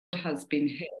has been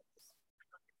hit.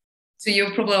 So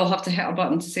you'll probably all have to hit a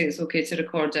button to say it's okay to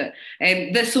record it.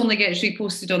 This only gets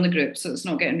reposted on the group, so it's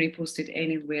not getting reposted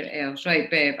anywhere else. Right,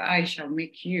 Bev, I shall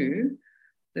make you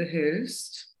the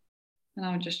host, and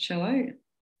I'll just chill out,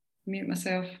 mute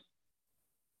myself.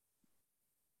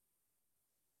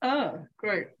 Oh,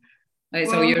 great. Right,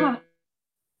 so you're...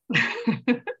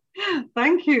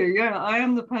 Thank you. Yeah, I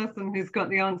am the person who's got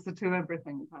the answer to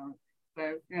everything, apparently.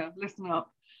 So yeah, listen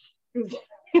up.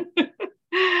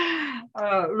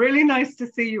 Really nice to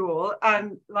see you all.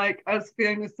 And like as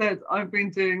Fiona said, I've been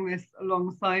doing this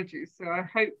alongside you. So I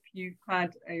hope you've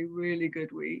had a really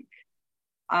good week.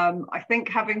 I think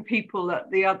having people at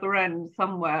the other end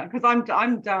somewhere, because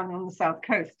I'm down on the south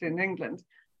coast in England,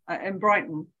 in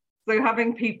Brighton. So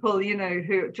having people, you know,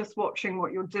 who are just watching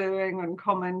what you're doing and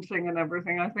commenting and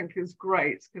everything, I think is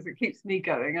great because it keeps me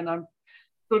going. And I'm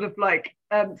sort of like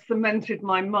cemented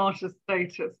my martyr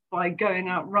status by going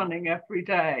out running every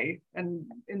day and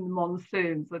in the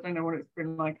monsoons. I don't know what it's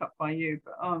been like up by you,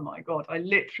 but oh my God, I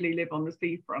literally live on the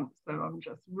seafront. So I'm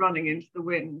just running into the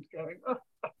wind going, oh,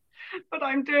 but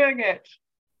I'm doing it.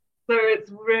 So it's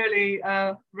really,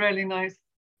 really nice.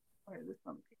 Oh, there's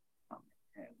something.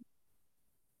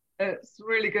 It's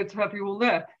really good to have you all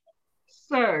there.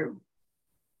 So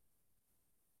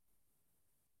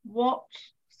what,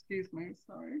 excuse me,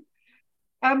 sorry.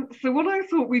 So what I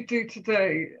thought we'd do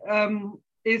today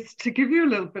is to give you a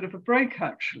little bit of a break,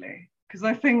 actually, because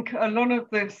I think a lot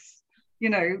of this, you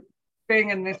know,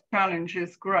 being in this challenge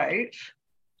is great.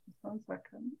 Just 1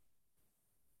 second.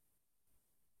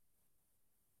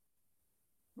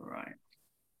 Right.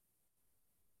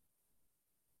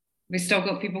 We still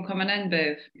got people coming in,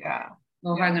 Bev? Yeah.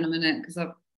 Well, yeah. hang on a minute, because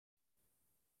I've...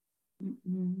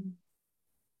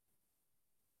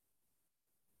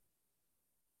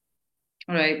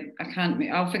 All right, I can't.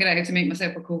 I'll figure out how to make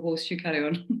myself a co-host. You carry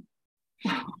on.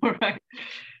 All right.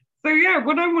 So yeah,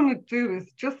 what I want to do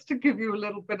is just to give you a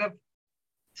little bit of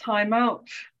time out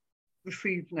this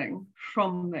evening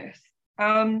from this.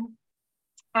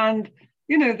 And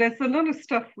you know, there's a lot of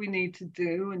stuff we need to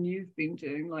do, and you've been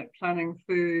doing, like planning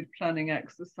food, planning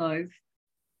exercise,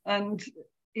 and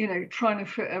you know, trying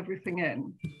to fit everything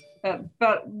in.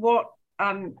 But what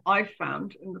I've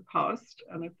found in the past,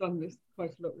 and I've done this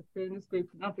quite a lot with Fiona's group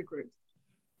and other groups,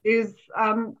 is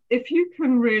if you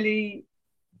can really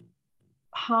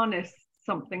harness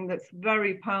something that's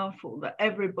very powerful that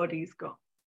everybody's got,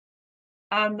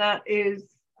 and that is,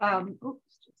 I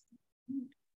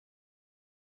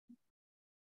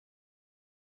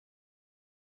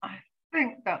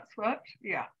think that's what,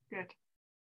 yeah, good.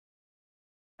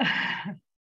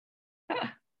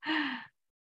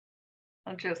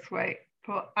 I'll just wait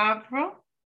for Avril.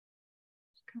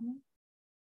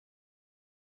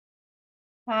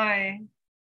 Hi,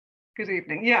 good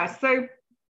evening. Yeah, so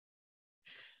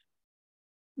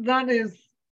that is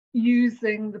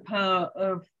using the power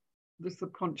of the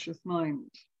subconscious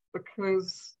mind,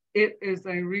 because it is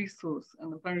a resource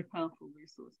and a very powerful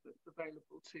resource that's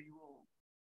available to you all.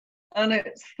 And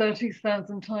it's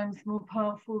 30,000 times more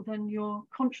powerful than your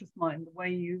conscious mind, the way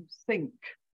you think.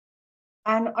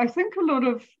 And I think a lot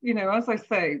of, you know, as I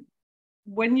say,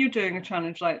 when you're doing a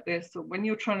challenge like this, or when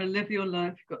you're trying to live your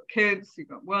life, you've got kids, you've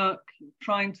got work, you're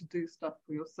trying to do stuff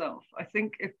for yourself. I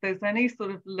think if there's any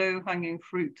sort of low-hanging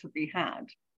fruit to be had,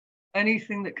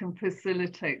 anything that can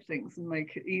facilitate things and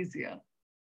make it easier,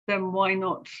 then why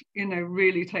not, you know,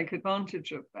 really take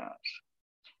advantage of that?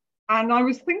 And I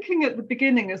was thinking at the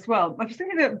beginning as well, I was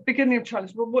thinking at the beginning of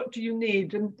challenge, well, what do you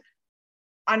need? And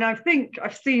I think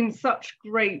I've seen such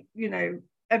great, you know,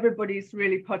 everybody's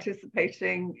really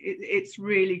participating. It's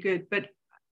really good. But,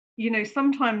 you know,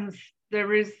 sometimes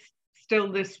there is still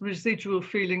this residual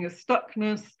feeling of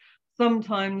stuckness.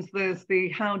 Sometimes there's the,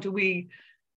 how do we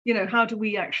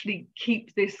actually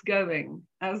keep this going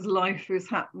as life is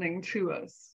happening to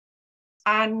us?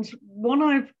 And what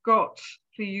I've got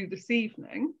for you this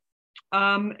evening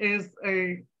is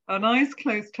an eyes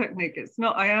closed technique. It's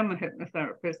not, I am a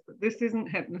hypnotherapist, but this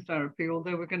isn't hypnotherapy,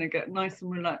 although we're going to get nice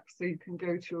and relaxed so you can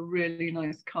go to a really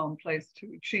nice calm place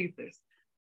to achieve this.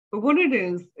 But what it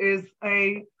is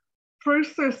a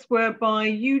process whereby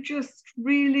you just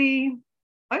really,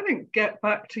 I think, get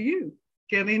back to you,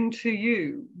 get into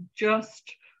you,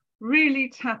 just really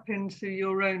tap into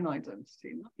your own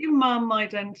identity, not your mum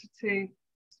identity.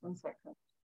 Just 1 second.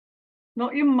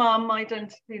 Not your mum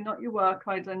identity, not your work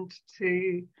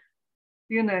identity,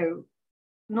 you know,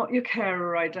 not your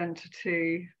carer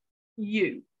identity,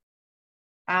 you.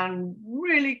 And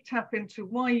really tap into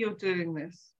why you're doing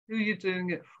this, who you're doing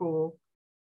it for,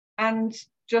 and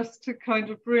just to kind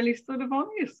of really sort of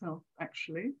honour yourself,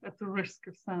 actually, at the risk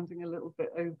of sounding a little bit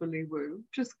overly woo.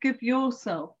 Just give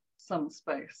yourself some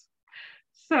space.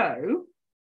 So,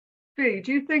 Bea,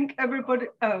 do you think everybody,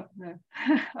 oh no,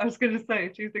 I was going to say,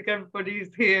 do you think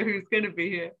everybody's here who's going to be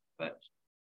here? But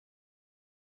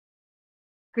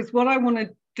because what I want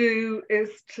to do is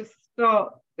to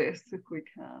start this, if we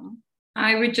can.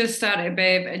 I would just start it,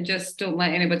 babe, and just don't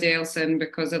let anybody else in,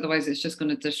 because otherwise it's just going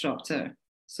to disrupt it.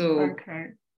 So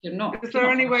okay. You're not. Is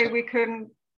there any way we can?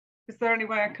 Is there any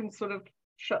way I can sort of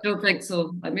shut? Don't think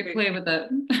so. Let me play with it.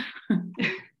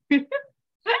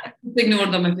 Ignore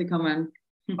them if they come in.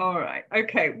 All right.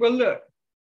 Okay. Well, look.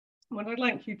 What I'd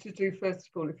like you to do first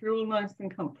of all, if you're all nice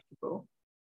and comfortable,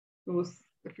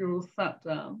 if you're all sat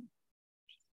down,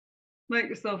 make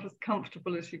yourself as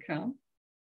comfortable as you can.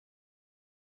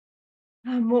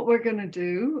 And what we're going to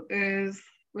do is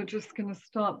we're just going to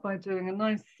start by doing a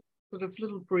nice sort of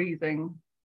little breathing,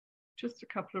 just a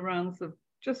couple of rounds of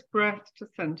just breath to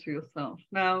center yourself.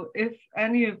 Now, if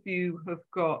any of you have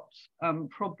got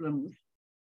problems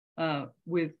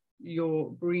with your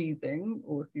breathing,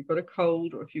 or if you've got a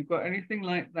cold, or if you've got anything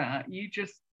like that, you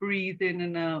just breathe in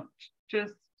and out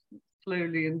just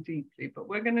slowly and deeply. But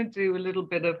we're going to do a little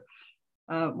bit of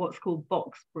what's called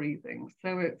box breathing.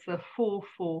 So it's a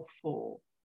 4-4-4. So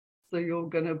you're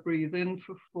going to breathe in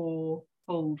for 4,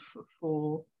 hold for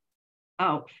 4,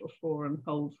 out for 4, and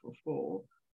hold for 4.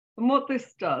 And what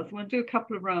this does, and we'll do a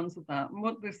couple of rounds of that, and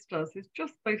what this does is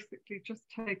just basically just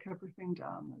take everything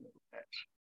down a little bit.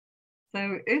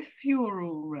 So if you're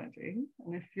all ready,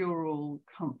 and if you're all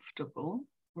comfortable,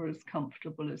 or as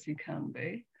comfortable as you can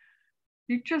be,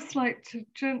 you'd just like to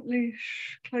gently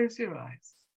close your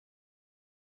eyes.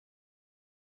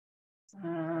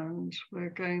 And we're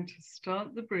going to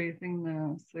start the breathing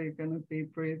now. So you're going to be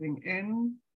breathing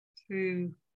in,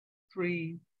 2,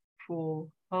 3, 4,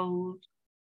 hold,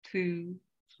 2,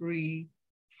 3,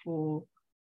 4,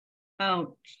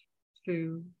 out,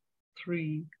 2,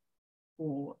 3,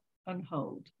 4, and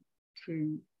hold,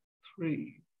 2,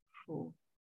 3, 4,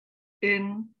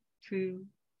 in, 2,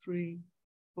 3,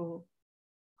 4,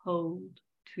 hold,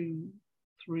 2,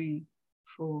 3,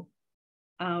 4,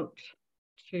 out,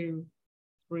 2,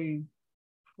 3,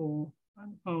 4,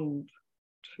 and hold,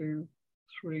 2,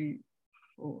 3,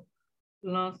 4.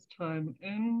 Last time,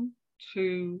 in,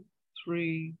 2,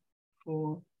 3,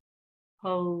 4,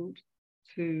 hold,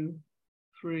 2,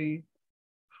 3,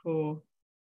 4,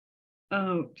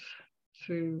 out,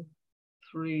 2,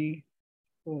 3,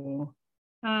 4,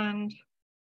 and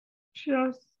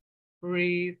just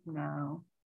breathe now.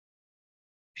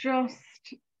 Just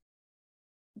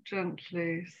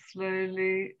gently,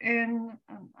 slowly in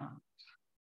and out.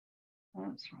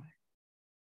 That's right.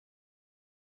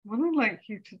 What I'd like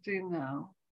you to do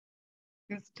now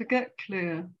is to get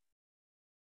clear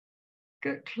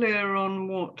on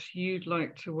what you'd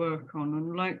like to work on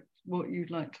and what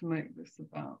you'd like to make this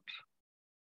about.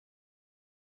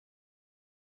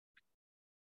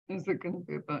 Is it going to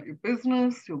be about your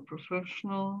business, your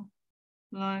professional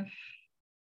life?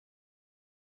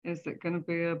 Is it going to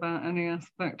be about any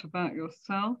aspect about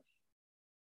yourself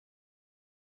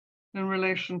in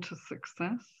relation to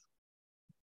success?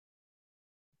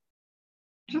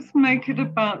 Just make it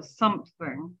about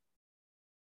something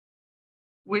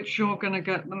which you're going to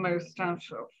get the most out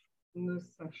of in this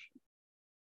session.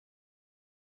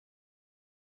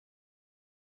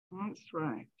 That's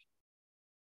right.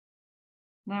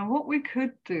 Now, what we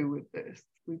could do with this,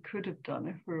 we could have done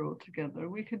if we're all together,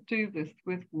 we could do this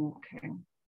with walking.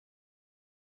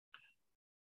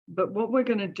 But what we're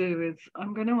going to do is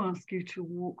I'm going to ask you to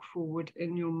walk forward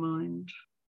in your mind.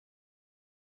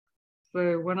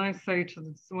 So when I say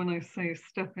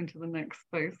step into the next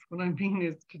space, what I mean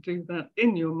is to do that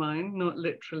in your mind, not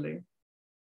literally.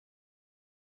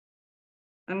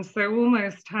 And so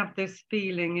almost have this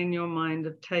feeling in your mind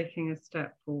of taking a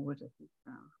step forward if you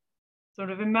can.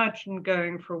 Sort of imagine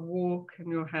going for a walk in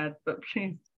your head, but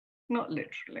please, not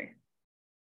literally.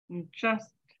 And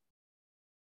just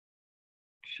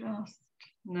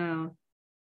now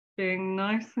being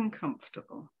nice and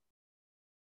comfortable.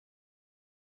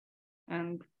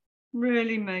 And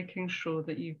really making sure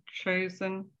that you've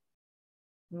chosen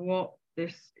what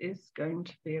this is going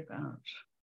to be about.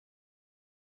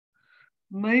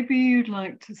 Maybe you'd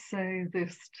like to say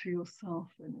this to yourself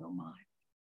in your mind.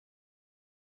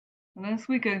 And as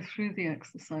we go through the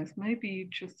exercise, maybe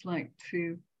you'd just like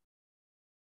to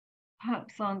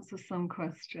perhaps answer some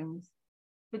questions,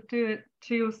 but do it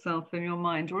to yourself in your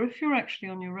mind. Or if you're actually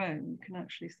on your own, you can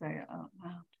actually say it out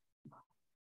loud.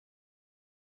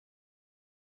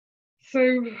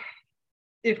 So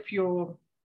if you're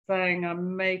saying,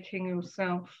 I'm making this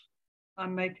about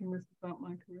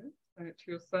my career, say it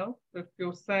to yourself. If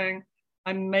you're saying,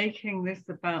 I'm making this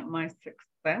about my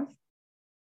success,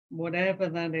 whatever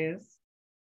that is,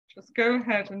 just go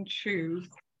ahead and choose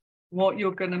what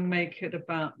you're going to make it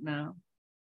about now.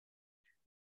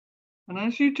 And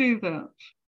as you do that,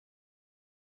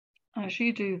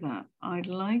 I'd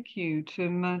like you to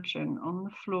imagine on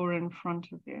the floor in front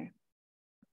of you,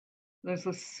 there's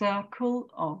a circle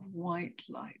of white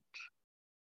light.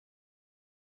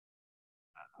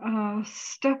 A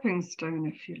stepping stone,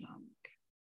 if you like.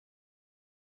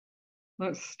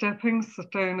 That stepping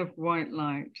stone of white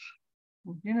light.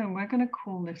 You know, we're going to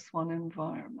call this one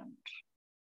environment.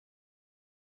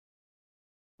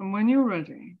 And when you're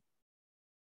ready,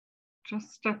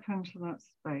 just step into that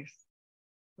space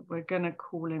that we're going to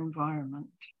call environment.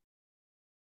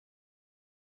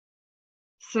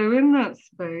 So in that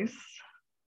space,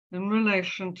 in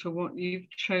relation to what you've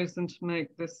chosen to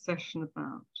make this session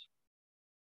about,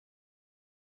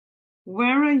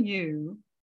 where are you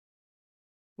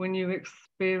when you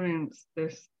experience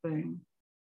this thing,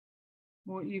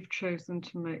 what you've chosen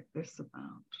to make this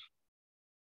about?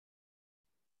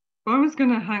 If I was going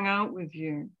to hang out with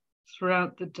you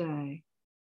throughout the day,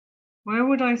 where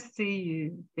would I see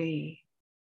you be?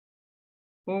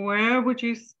 Or where would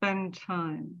you spend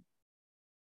time?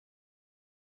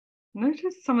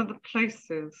 Notice some of the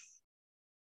places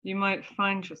you might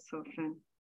find yourself in.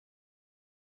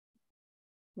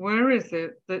 Where is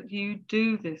it that you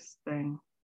do this thing?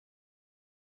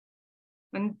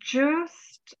 And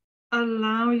just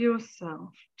allow yourself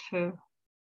to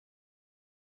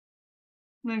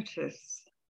notice.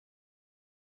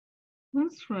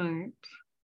 That's right.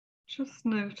 Just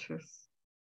notice.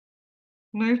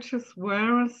 Notice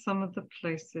where are some of the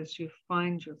places you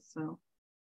find yourself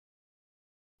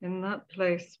in that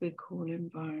place we call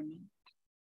environment.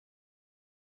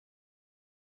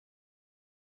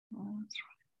 Oh, that's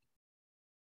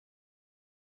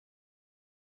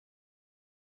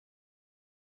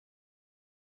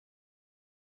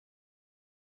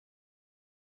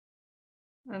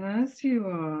right. And as you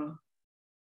are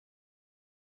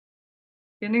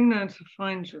beginning now to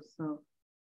find yourself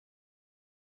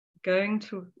going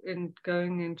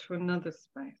into another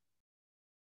space.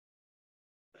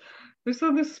 This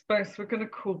other space we're going to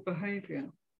call behavior.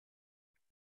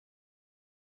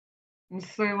 And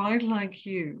so I'd like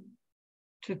you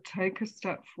to take a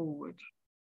step forward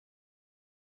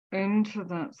into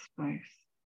that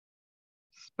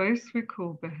space we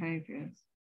call behaviors.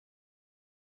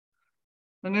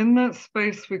 And in that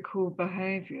space we call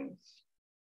behaviors,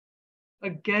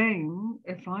 again,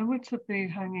 if I were to be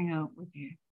hanging out with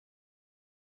you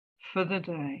for the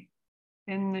day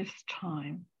in this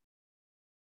time,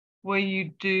 where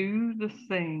you do the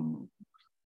things,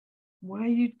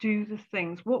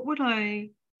 what would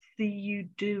I see you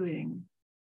doing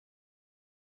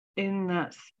in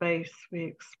that space we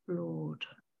explored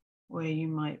where you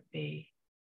might be?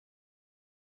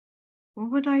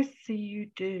 What would I see you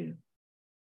do?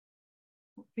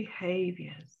 What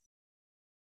behaviors?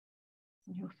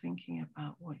 And you're thinking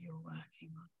about what you're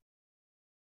working on.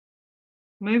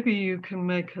 Maybe you can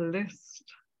make a list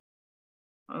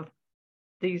of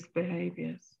these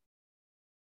behaviors.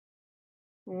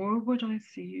 What would I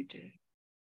see you do?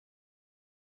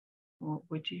 What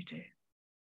would you do?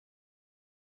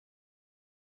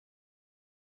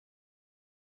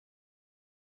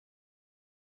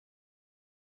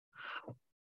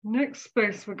 Next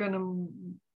space we're going to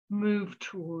move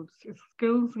towards is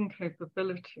skills and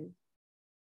capabilities.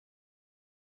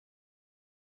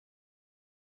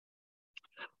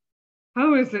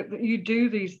 How is it that you do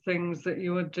these things that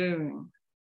you are doing?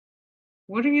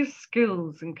 What are your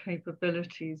skills and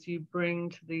capabilities you bring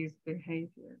to these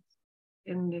behaviors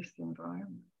in this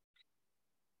environment?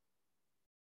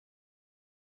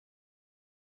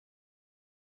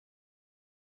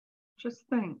 Just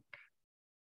think.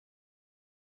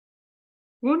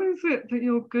 What is it that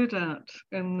you're good at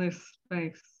in this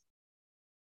space?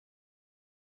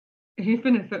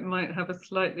 Even if it might have a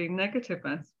slightly negative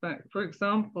aspect. For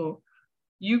example,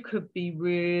 you could be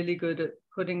really good at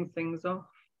putting things off,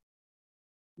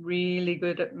 really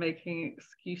good at making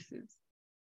excuses,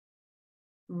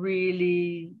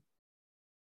 really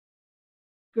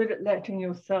good at letting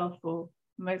yourself or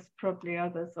most probably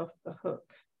others off the hook.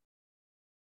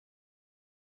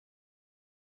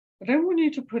 I don't want you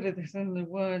to put this in the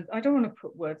words. I don't want to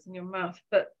put words in your mouth,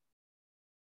 but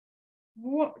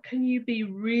what can you be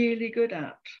really good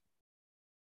at?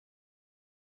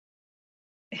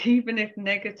 Even if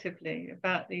negatively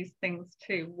about these things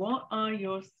too, what are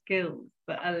your skills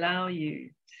that allow you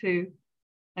to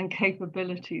and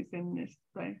capabilities in this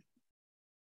space.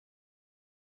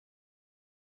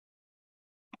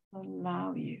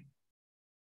 Allow you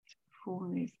to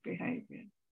perform these behaviors.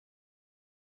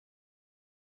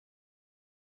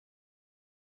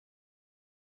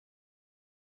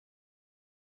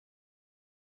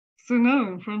 So now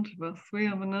in front of us, we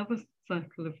have another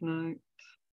circle of night.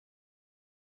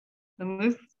 And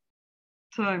this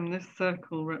time, this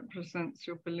circle represents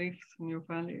your beliefs and your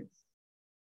values.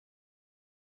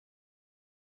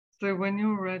 So when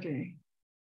you're ready,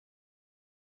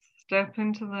 step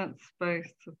into that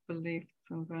space of beliefs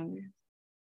and values.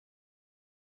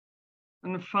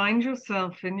 And find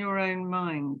yourself in your own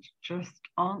mind, just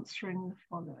answering the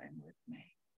following with me.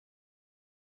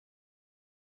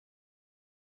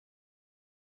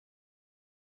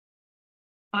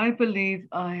 I believe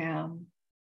I am.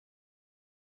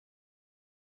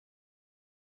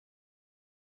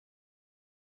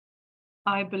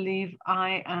 I believe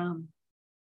I am.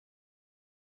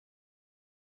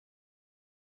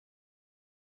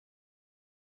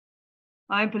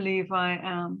 I believe I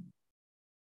am.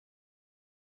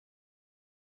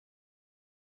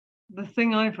 The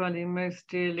thing I value most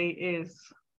dearly is.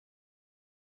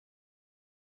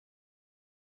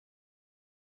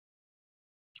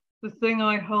 The thing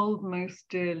I hold most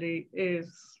dearly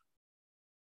is.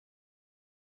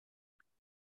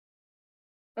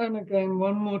 And again,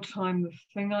 one more time, the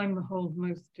thing I hold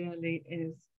most dearly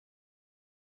is.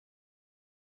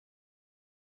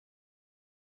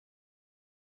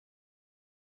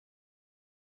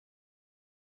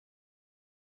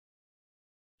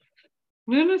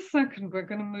 And in a second, we're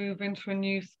going to move into a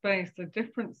new space, a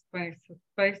different space, a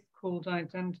space called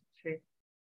identity.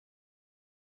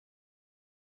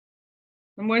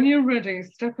 And when you're ready,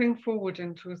 stepping forward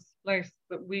into a space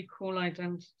that we call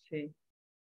identity.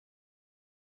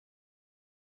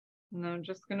 Now I'm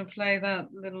just going to play that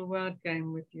little word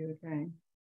game with you again.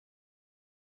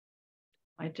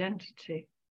 Identity.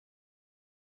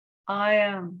 I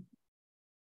am.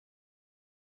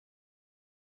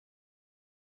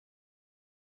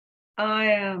 I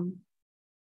am.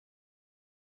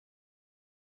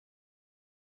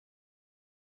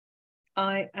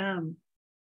 I am.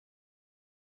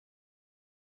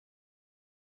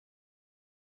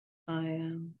 I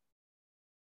am.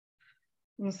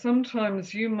 And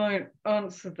sometimes you might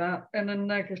answer that in a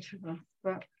negative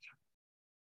aspect.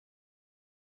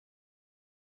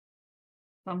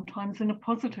 Sometimes in a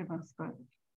positive aspect.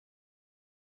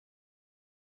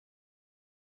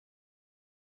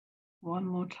 One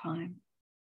more time.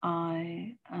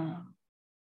 I am.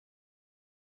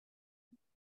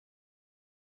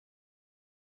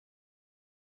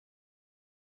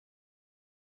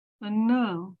 And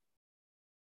now,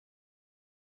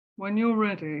 when you're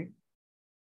ready,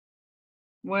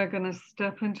 we're going to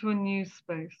step into a new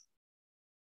space.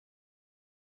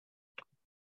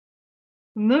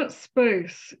 And that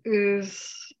space is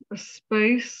a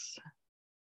space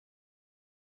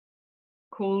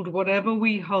called whatever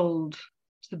we hold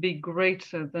to be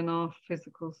greater than our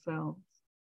physical selves.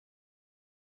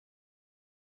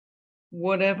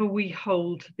 Whatever we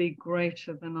hold to be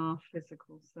greater than our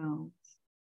physical selves.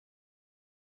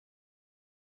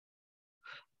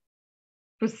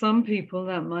 For some people,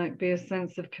 that might be a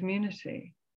sense of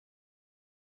community.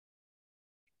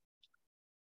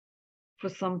 For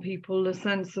some people, a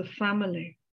sense of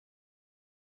family.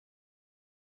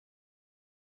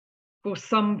 For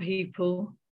some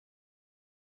people,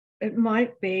 it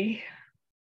might be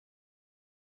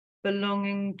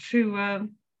belonging to I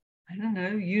don't know,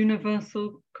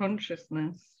 universal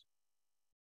consciousness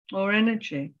or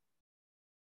energy.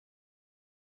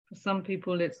 For some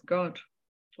people, it's God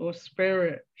or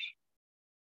spirit.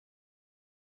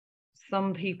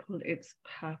 Some people, it's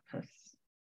purpose.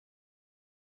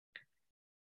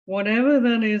 Whatever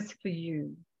that is for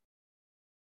you,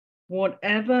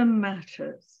 whatever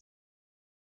matters,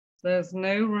 there's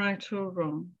no right or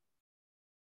wrong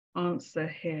answer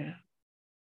here.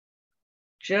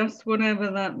 Just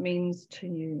whatever that means to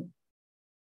you.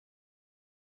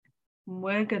 And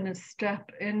we're going to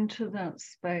step into that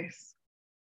space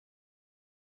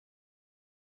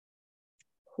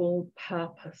called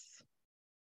purpose,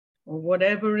 or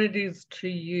whatever it is to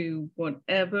you,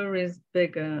 whatever is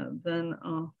bigger than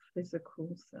our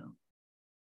physical self.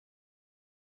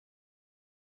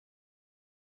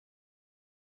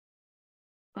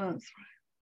 That's right.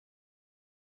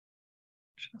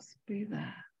 Just be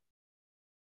there.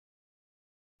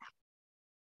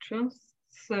 Just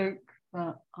soak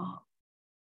that up.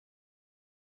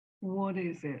 What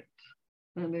is it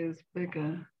that is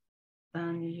bigger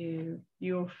than you,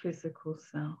 your physical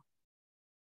self?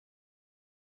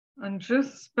 And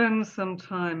just spend some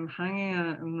time hanging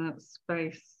out in that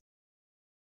space.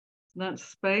 That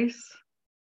space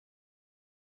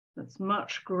that's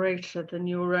much greater than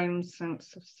your own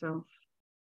sense of self.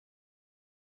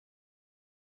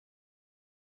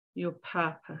 Your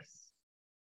purpose,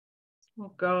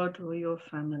 or God, or your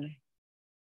family.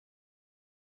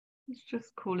 Let's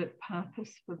just call it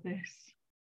purpose for this.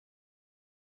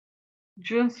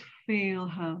 Just feel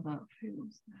how that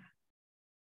feels there.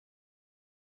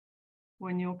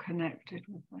 When you're connected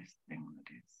with this thing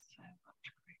that is so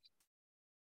much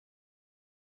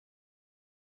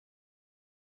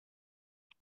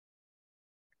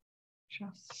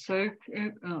greater. Just soak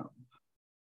it up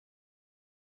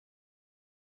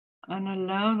and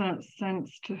allow that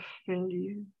sense to fill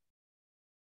you.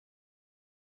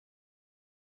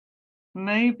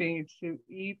 Maybe to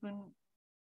even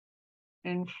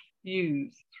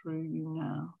infuse through you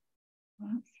now.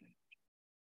 That's it.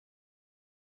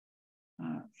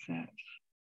 That's it.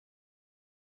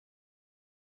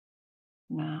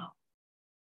 Now,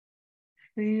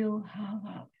 feel how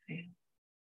that feels.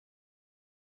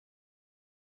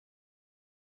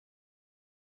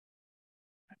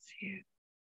 That's you.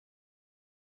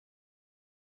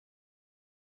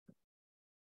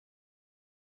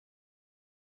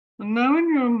 And now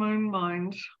in your own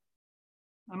mind,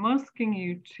 I'm asking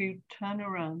you to turn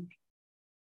around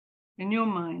in your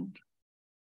mind,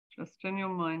 just in your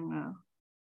mind now,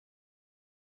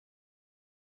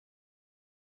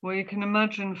 where you can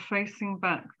imagine facing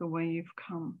back the way you've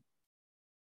come.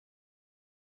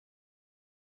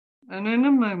 And in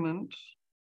a moment,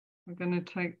 we're going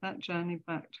to take that journey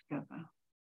back together.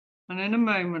 And in a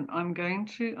moment, I'm going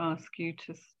to ask you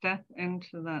to step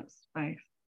into that space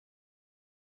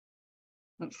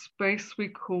we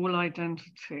call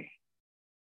identity.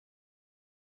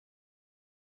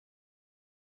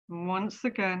 And once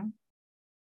again,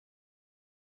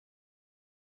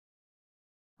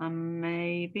 and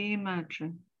maybe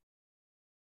imagine.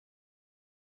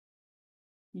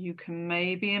 You can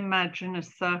maybe imagine a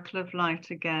circle of light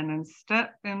again and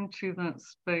step into that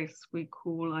space we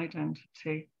call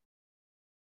identity.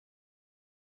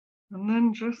 And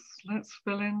then just let's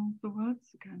fill in the words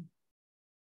again.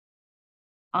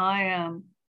 I am.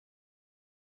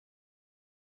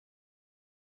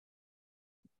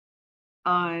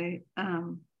 I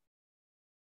am.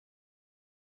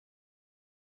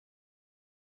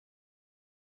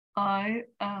 I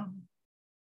am.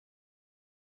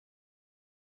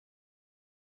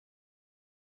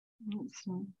 That's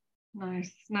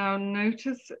nice. Now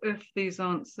notice if these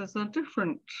answers are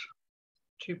different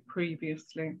to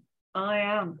previously. I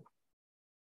am.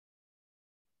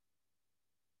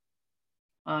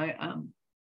 I am.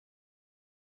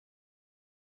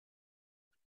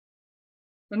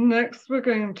 And next we're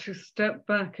going to step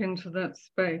back into that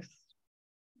space.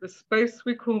 The space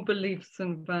we call beliefs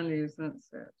and values, that's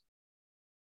it.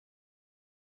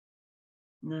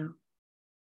 Now,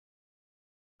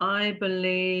 I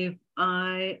believe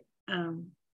I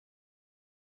am.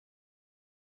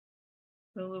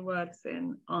 Fill the words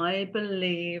in. I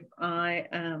believe I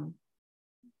am.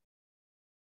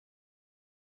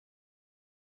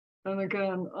 And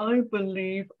again, I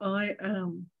believe I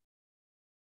am.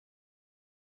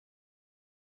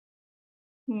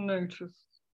 Notice.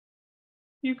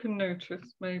 You can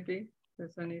notice maybe if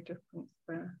there's any difference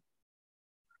there.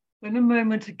 In a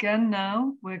moment again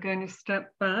now, we're going to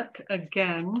step back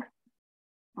again.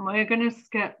 We're going to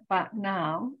step back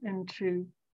now into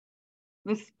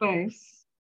the space,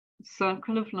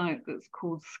 circle of light that's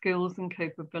called skills and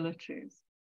capabilities.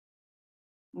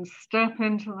 And step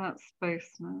into that space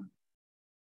now.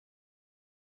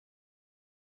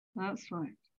 That's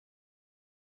right.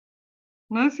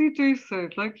 And as you do so,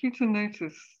 I'd like you to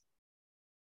notice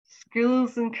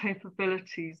skills and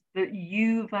capabilities that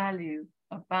you value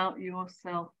about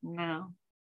yourself now.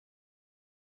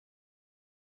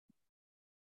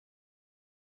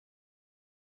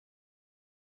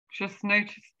 Just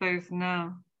notice those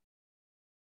now.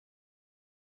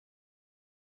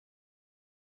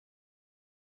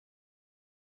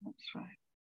 That's right.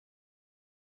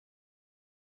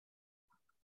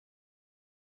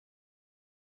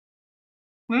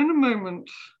 In a moment,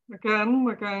 again,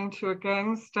 we're going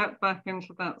to step back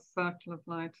into that circle of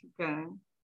light again.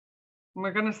 And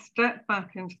we're going to step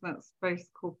back into that space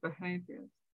called behaviors.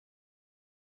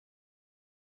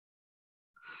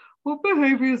 What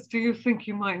behaviors do you think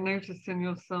you might notice in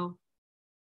yourself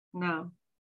now?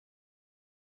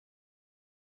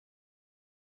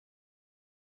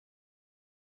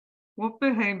 What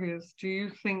behaviors do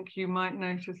you think you might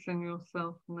notice in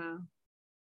yourself now?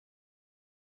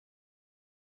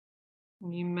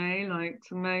 You may like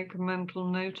to make a mental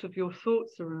note of your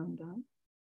thoughts around that.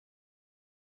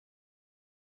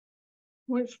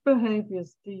 Which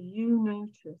behaviours do you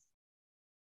notice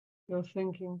you're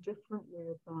thinking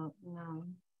differently about now?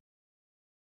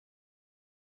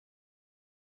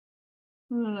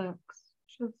 Relax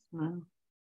just now.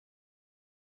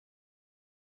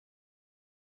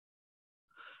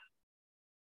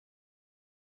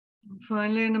 And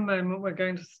finally, in a moment, we're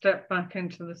going to step back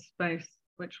into the space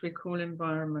which we call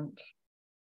environment.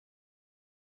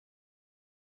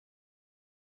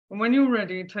 And when you're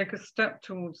ready, take a step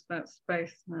towards that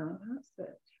space now. That's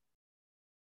it.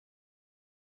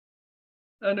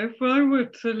 And if I were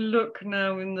to look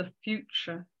now in the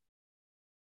future,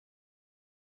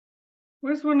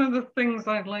 where's one of the things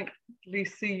I'd likely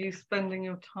see you spending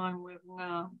your time with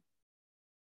now?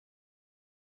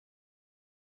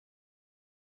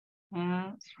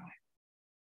 That's right.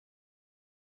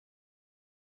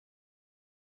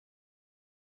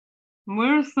 And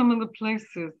where are some of the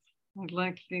places I'd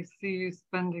likely see you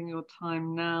spending your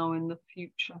time now in the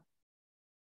future?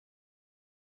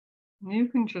 And you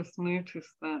can just notice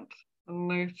that and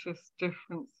notice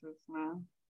differences now.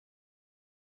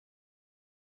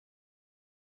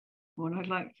 What I'd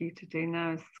like you to do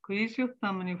now is squeeze your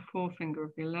thumb and your forefinger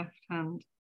of your left hand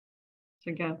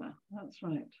together. That's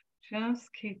right. Just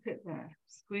keep it there.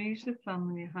 Squeeze your thumb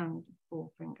and your hand and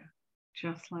forefinger.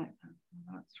 Just like that.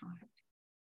 That's right.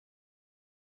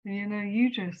 And you know,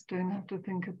 you just don't have to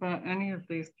think about any of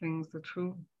these things at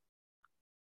all.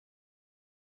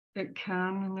 It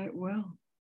can and it will.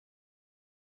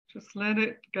 Just let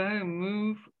it go.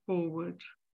 Move forward.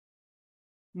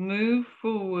 Move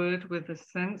forward with a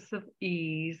sense of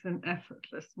ease and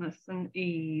effortlessness and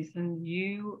ease. And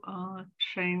you are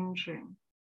changing.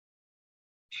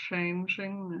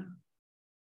 Changing now.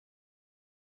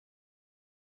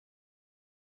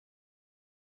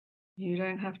 You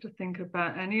don't have to think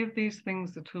about any of these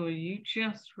things at all. You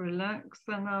just relax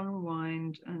and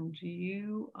unwind, and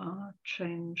you are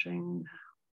changing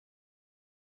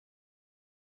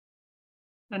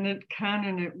now. And it can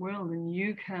and it will, and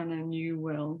you can and you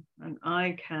will, and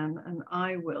I can and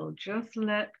I will. Just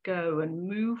let go and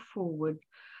move forward,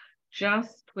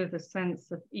 just with a sense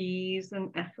of ease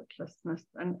and effortlessness,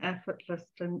 and effortless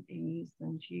and ease,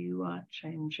 and you are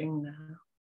changing now.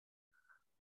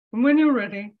 And when you're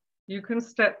ready, you can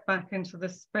step back into the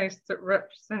space that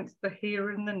represents the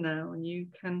here and the now, and you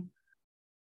can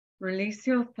release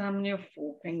your thumb and your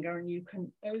forefinger, and you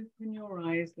can open your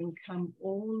eyes and come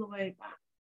all the way back,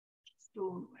 just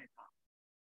all the way back.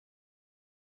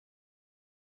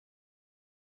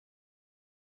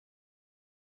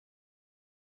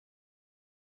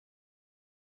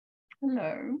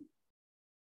 Hello.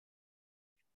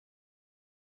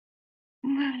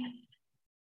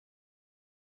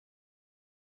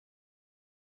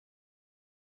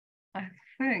 I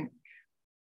think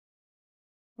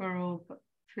we're all but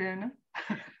Fiona.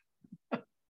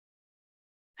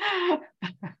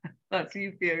 That's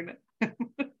you, Fiona.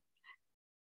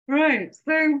 Right,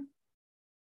 so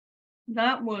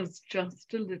that was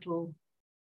just a little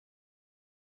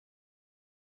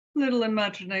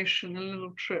imagination, a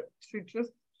little trip to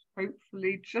just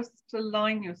hopefully just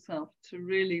align yourself to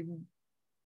really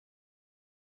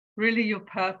your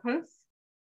purpose.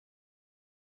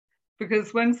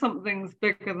 Because when something's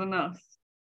bigger than us,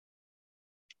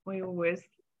 we always,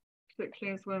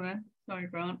 particularly as women, sorry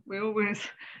Grant, we always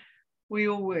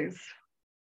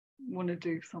want to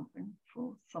do something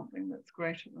for something that's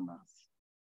greater than us.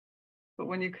 But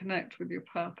when you connect with your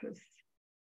purpose,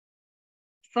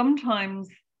 sometimes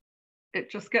it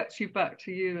just gets you back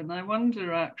to you. And I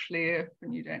wonder actually if,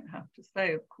 and you don't have to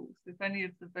say, of course, if any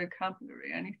of the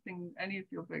vocabulary, any of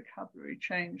your vocabulary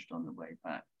changed on the way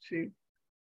back to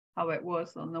how it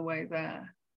was on the way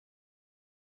there.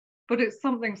 But it's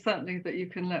something certainly that you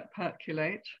can let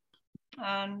percolate.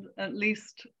 And at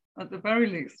the very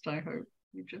least, I hope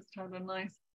you just had a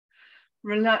nice,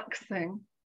 relaxing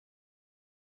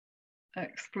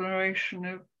exploration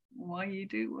of why you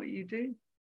do what you do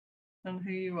and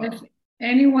who you are. If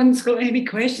anyone's got any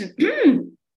questions,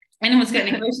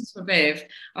 for Bev,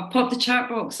 I've popped the chat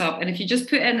box up, and if you just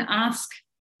put in ask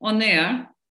on there,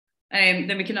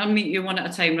 then we can unmute you one at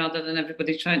a time rather than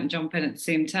everybody trying to jump in at the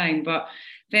same time. But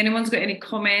if anyone's got any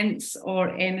comments or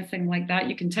anything like that,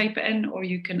 you can type it in or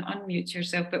you can unmute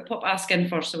yourself, but pop ask in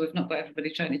first so we've not got everybody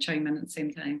trying to chime in at the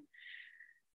same time.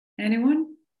 Anyone?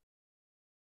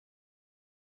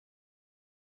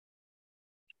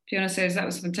 Fiona says, that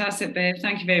was fantastic, Bev.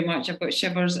 Thank you very much. I've got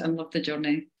shivers and love the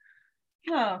journey.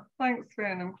 Oh, thanks,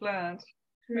 Fiona. I'm glad.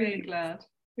 Really glad.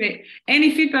 Great.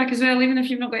 Any feedback as well, even if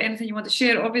you've not got anything you want to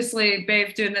share? Obviously,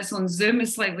 Bev, doing this on Zoom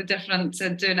is slightly different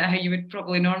to doing it how you would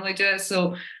probably normally do it.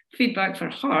 So feedback for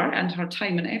her and her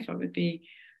time and effort would be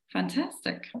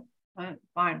fantastic. Fine.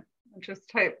 I just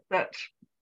hope that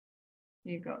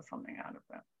you got something out of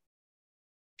it.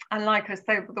 And like I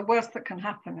say, the worst that can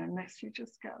happen in this, you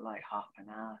just get like half an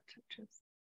hour to just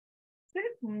sit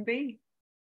and be.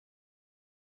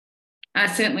 I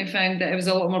certainly found that it was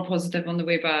a lot more positive on the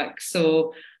way back.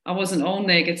 So I wasn't all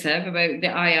negative about the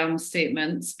I am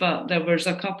statements, but there was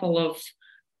a couple of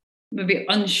maybe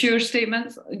unsure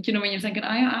statements, you know, when you're thinking,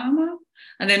 I am.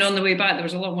 And then on the way back, there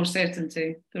was a lot more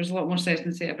certainty. There was a lot more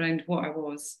certainty around what I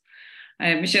was.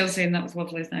 Michelle saying that was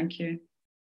lovely. Thank you.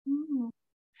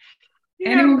 Yeah,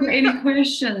 anyone got any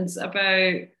questions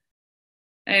about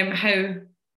how,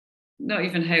 not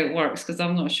even how it works, because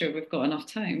I'm not sure we've got enough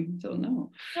time. Don't know.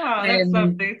 Oh, that's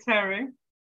lovely, Terry.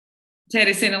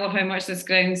 Terry saying, I love how much this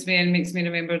grounds me and makes me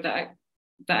remember that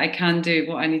I can do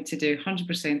what I need to do.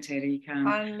 100% Terry, you can.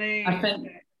 I think,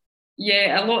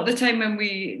 yeah, a lot of the time when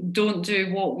we don't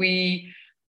do what we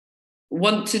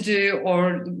want to do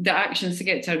or the actions to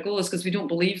get to our goal is because we don't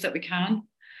believe that we can.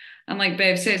 And like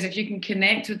Bev says, if you can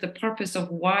connect with the purpose of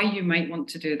why you might want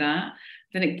to do that,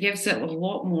 then it gives it a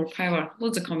lot more power.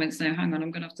 Loads of comments now. Hang on,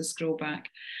 I'm going to have to scroll back.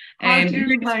 How do you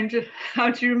remind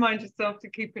yourself to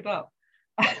keep it up?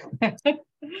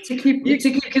 to keep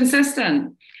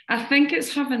consistent. I think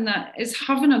it's having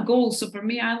a goal. So for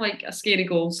me, I like a scary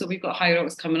goal. So we've got High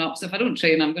Rocks coming up. So if I don't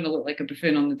train, I'm going to look like a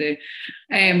buffoon on the day.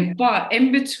 But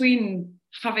in between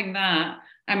having that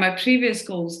and my previous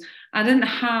goals, I didn't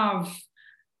have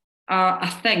a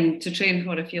thing to train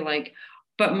for, if you like.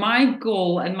 But my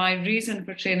goal and my reason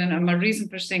for training and my reason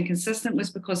for staying consistent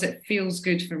was because it feels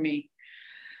good for me.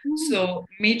 So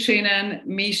me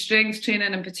strength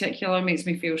training in particular makes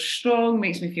me feel strong,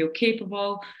 makes me feel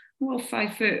capable. Well,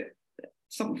 5 foot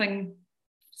something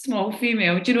small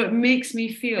female, do you know, it makes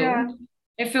me feel,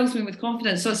 it fills me with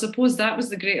confidence. So I suppose that was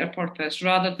the greater purpose,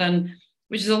 rather than,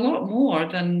 which is a lot more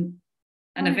than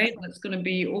an event that's going to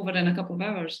be over in a couple of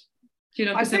hours. Do you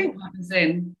know, because what happens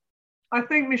then? I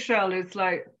think Michelle is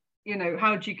like, you know,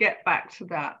 how do you get back to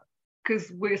that?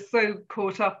 Because we're so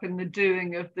caught up in the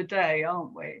doing of the day,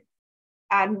 aren't we?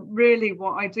 And really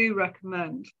what I do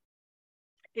recommend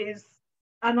is,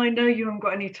 and I know you haven't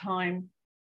got any time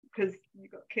because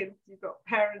you've got kids, you've got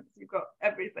parents, you've got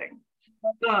everything.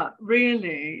 But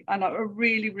really, and I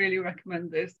really, really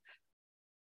recommend this.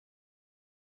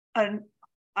 And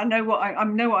I know what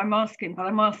I'm asking, but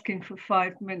I'm asking for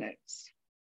 5 minutes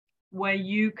where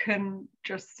you can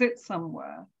just sit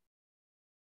somewhere.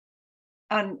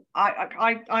 And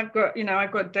I've got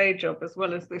a day job as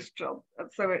well as this job.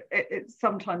 So it's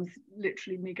sometimes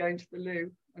literally me going to the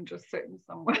loo and just sitting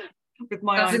somewhere with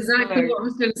my eyes closed. That's exactly what I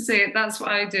was going to say. That's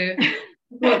what I do.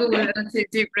 Go to the loo and take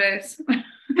deep breaths.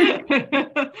 Even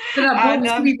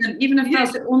if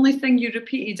that's the only thing you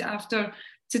repeated after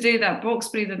today, that box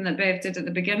breathing that Bev did at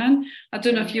the beginning, I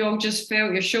don't know if you all just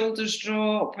felt your shoulders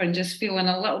drop and just feeling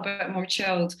a little bit more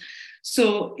chilled.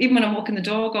 So even when I'm walking the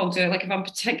dog, I'll do it. Like if I'm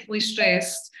particularly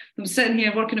stressed, I'm sitting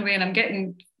here working away and I'm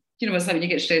getting, you know, it's like when you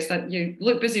get stressed, that you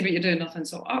look busy, but you're doing nothing.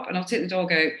 So up and I'll take the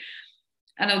dog out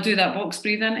and I'll do that box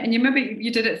breathing. And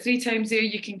you did it 3 times there,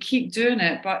 you can keep doing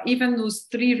it. But even those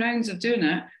 3 rounds of doing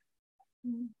it,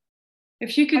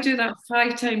 if you could do that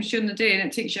 5 times during the day and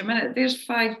it takes you a minute, there's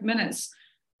 5 minutes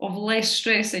of less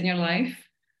stress in your life.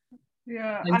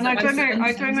 Yeah, and I don't know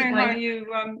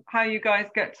how you guys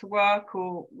get to work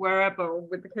or wherever, or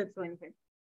with the kids or anything,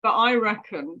 but I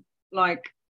reckon like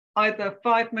either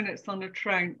 5 minutes on a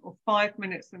train or 5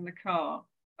 minutes in the car.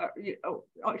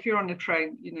 If you're on a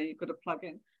train, you know, you've got to plug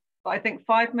in. But I think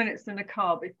 5 minutes in a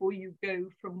car before you go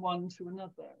from one to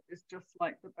another is just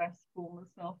like the best form of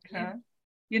self-care.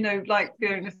 You know, like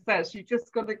Fiona says, you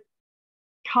just got to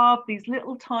carve these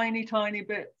little tiny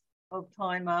bits of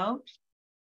time out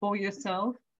for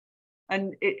yourself.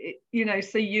 And it you know,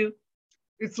 so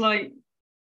it's like,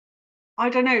 I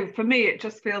don't know, for me it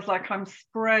just feels like I'm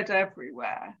spread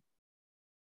everywhere,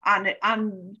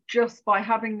 and just by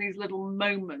having these little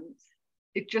moments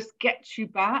it just gets you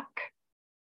back.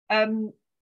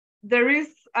 There is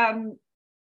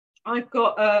I've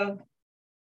got I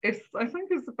think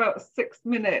it's about a 6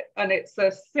 minute, and it's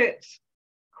a sit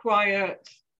quiet.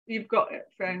 You've got it,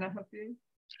 Fiona, have you?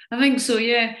 I think so,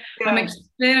 yeah. I'm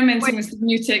experimenting with some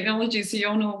new technology, so you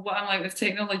all know what I'm like with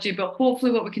technology, but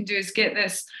hopefully what we can do is get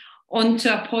this onto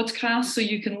a podcast so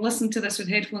you can listen to this with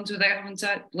headphones without having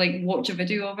to like watch a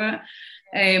video of it.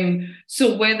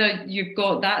 So whether you've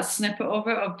got that snippet of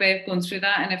it, of Bev going through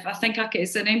that, and if I think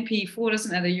it's an MP4,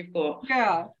 isn't it, that you've got?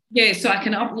 Yeah, so I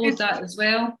can upload that as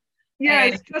well.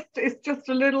 Yeah, it's just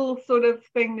a little sort of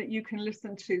thing that you can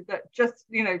listen to, that just,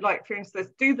 you know, like for instance,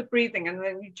 do the breathing and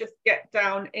then you just get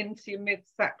down into your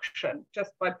midsection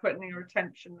just by putting your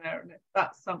attention there, and if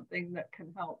that's something that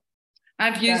can help.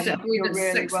 I've used it, I believe it's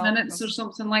really 6 minutes or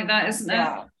something like that, isn't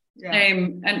it? Yeah.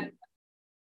 And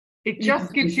it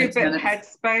just gives you a bit of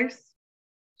headspace.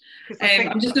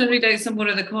 I'm just going to read out some more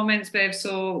of the comments, Bev.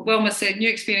 So Wilma said, new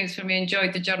experience for me,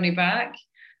 enjoyed the journey back,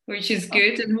 which is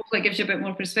good, and hopefully it gives you a bit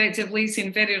more perspective. Lee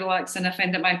seemed very relaxed, and I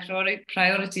find that my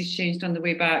priorities changed on the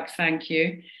way back. Thank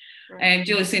you. And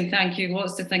Julie saying thank you,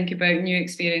 lots to think about, new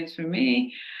experience for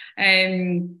me.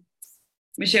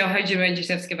 Michelle, how do you remind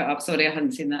yourself to give it up? Sorry, I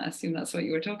hadn't seen that. I assume that's what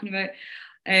you were talking about.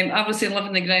 I was saying,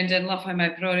 loving the ground and love how my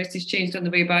priorities changed on the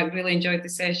way back. Really enjoyed the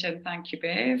session. Thank you,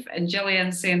 Bev. And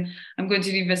Gillian saying, I'm going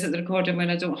to revisit the recording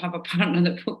when I don't have a partner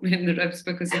that poked me in the ribs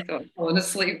because I thought I'd fallen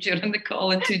asleep during the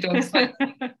call and 2 dogs fight.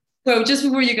 Well, just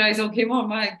before you guys all came on,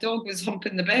 my dog was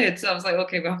humping the bed. So I was like,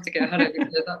 okay, we'll have to get her out of here.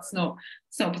 It's not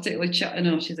particularly chatty.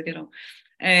 No, she's a girl.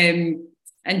 And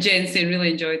Jen saying,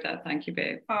 really enjoyed that. Thank you,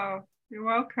 Bev. Oh, you're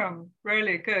welcome.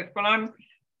 Really good. Well, I'm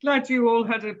glad you all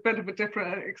had a bit of a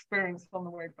different experience on the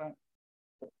way back.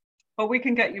 But we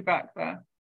can get you back there.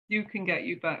 You can get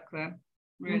you back there.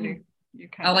 Really, you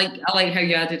can. I like how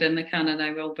you added in the can and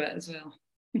I will bit as well.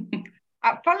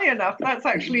 Funny enough, that's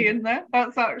actually in there.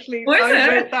 That's actually, I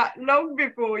read that long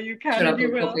before you can. Sure,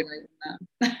 you will.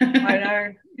 I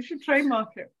know. You should trademark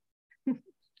it.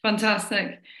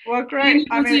 Fantastic. Well, great.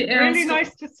 I mean, really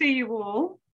nice to see you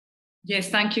all. Yes,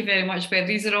 thank you very much, Bev.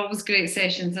 These are always great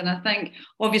sessions, and I think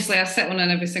obviously I sit on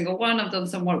in every single one. I've done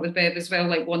some work with Bev as well,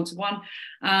 like one-to-one,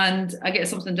 and I get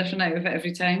something different out of it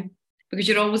every time, because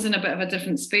you're always in a bit of a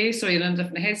different space, or you're in a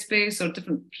different headspace, or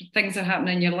different things are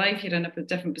happening in your life, you're in a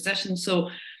different position.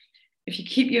 So if you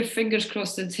keep your fingers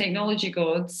crossed to the technology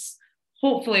gods,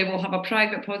 hopefully we'll have a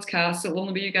private podcast. It will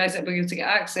only be you guys that will be able to get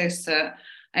access to it.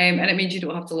 And it means you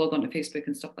don't have to log on to Facebook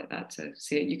and stuff like that to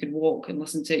see it. You could walk and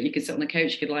listen to it. You could sit on the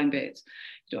couch, you could lie in bed.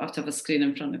 You don't have to have a screen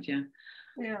in front of you.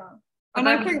 Yeah. And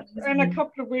I think in a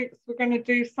couple of weeks, we're going to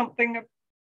do something of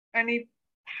any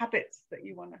habits that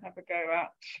you want to have a go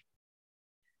at.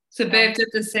 So Bev did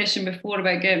this session before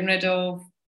about getting rid of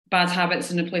bad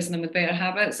habits and replacing them with better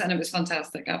habits. And it was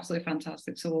fantastic, absolutely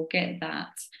fantastic. So we'll get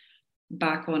that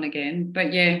back on again.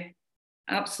 But yeah,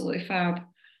 absolutely fab.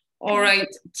 All right,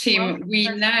 team, we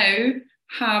now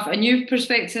have a new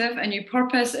perspective, a new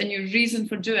purpose, a new reason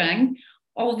for doing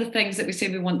all the things that we say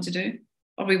we want to do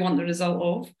or we want the result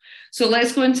of. So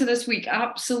let's go into this week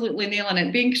absolutely nailing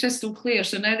it, being crystal clear.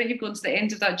 So now that you've gone to the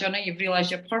end of that journey, you've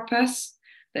realised your purpose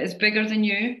that is bigger than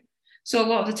you. So a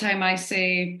lot of the time I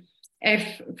say,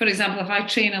 if, for example, if I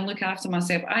train and look after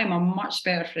myself, I am a much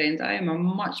better friend, I am a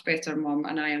much better mum,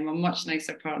 and I am a much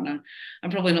nicer partner.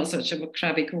 I'm probably not such a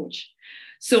crabby coach.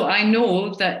 So I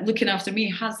know that looking after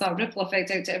me has that ripple effect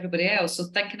out to everybody else. So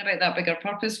thinking about that bigger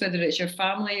purpose, whether it's your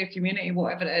family, your community,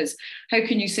 whatever it is, how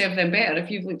can you serve them better if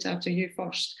you've looked after you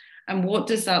first? And what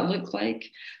does that look like?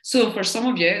 So for some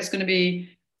of you, it's going to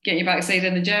be getting your backside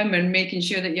in the gym and making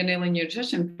sure that you're nailing your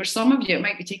nutrition. For some of you, it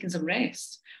might be taking some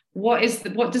rest. What does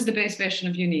the best version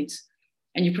of you need?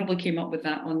 And you probably came up with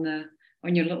that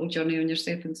on your little journey, on your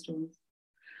stepping stones.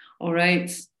 All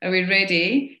right, are we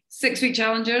ready? 6-week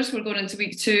challengers, we're going into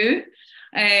week 2.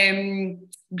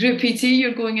 Group PT,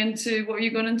 you're going into, what are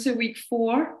you going into, week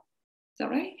 4? Is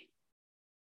that right?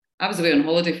 I was away on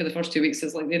holiday for the first 2 weeks, so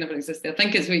it's like they never existed. I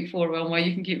think it's week 4, Wilma,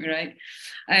 you can keep me right.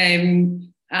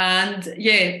 And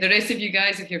yeah, the rest of you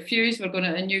guys, if you're fused, we're going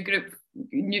to a new group,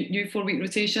 new 4-week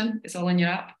rotation. It's all in your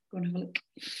app. Go and have a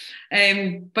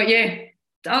look. But yeah,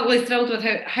 totally thrilled with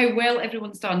how well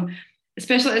everyone's done.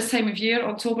 Especially at this time of year.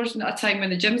 October's not a time when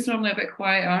the gym's normally a bit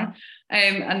quieter,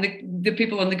 and the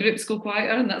people in the groups go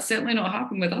quieter, and that's certainly not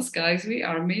happened with us guys. We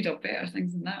are made of better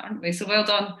things than that, aren't we? So well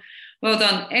done. Well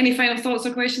done. Any final thoughts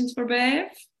or questions for Bev?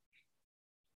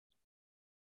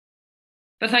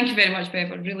 But thank you very much,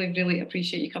 Bev. I really, really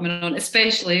appreciate you coming on,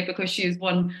 especially because she is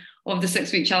one of the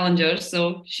 6-week challengers.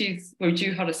 So we're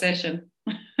due her a session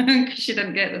because she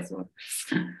didn't get this one.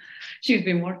 She's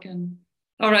been working.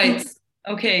 All right.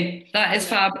 Okay, that is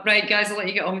fab. Right, guys, I'll let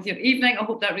you get on with your evening. I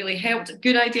hope that really helped.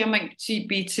 Good idea might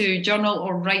be to journal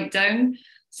or write down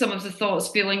some of the thoughts,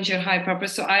 feelings, your high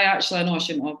purpose. So I know I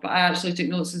shouldn't have, but I actually took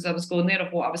notes as I was going there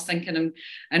of what I was thinking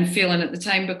and feeling at the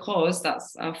time, because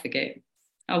I forget.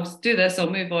 I'll do this, I'll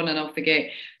move on and I'll forget.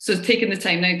 So taking the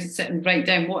time now to sit and write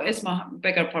down, what is my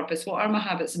bigger purpose? What are my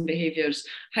habits and behaviours?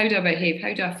 How do I behave?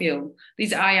 How do I feel?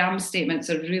 These I am statements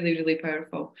are really, really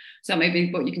powerful. So that might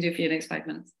be what you can do for your next 5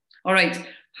 minutes. All right.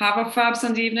 Have a fab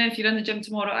Sunday evening. If you're in the gym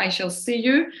tomorrow, I shall see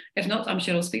you. If not, I'm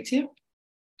sure I'll speak to you.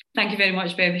 Thank you very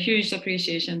much, Bev. Huge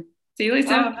appreciation. See you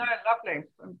later. Oh, no, lovely.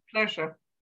 Pleasure.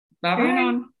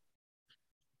 Bye-bye.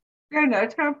 Fiona,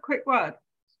 to have a quick word.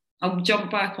 I'll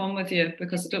jump back on with you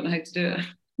because I don't know how to do it.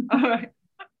 All right.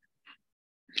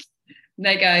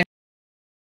 Night, guys.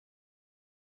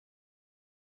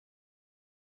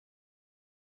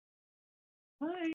 Bye.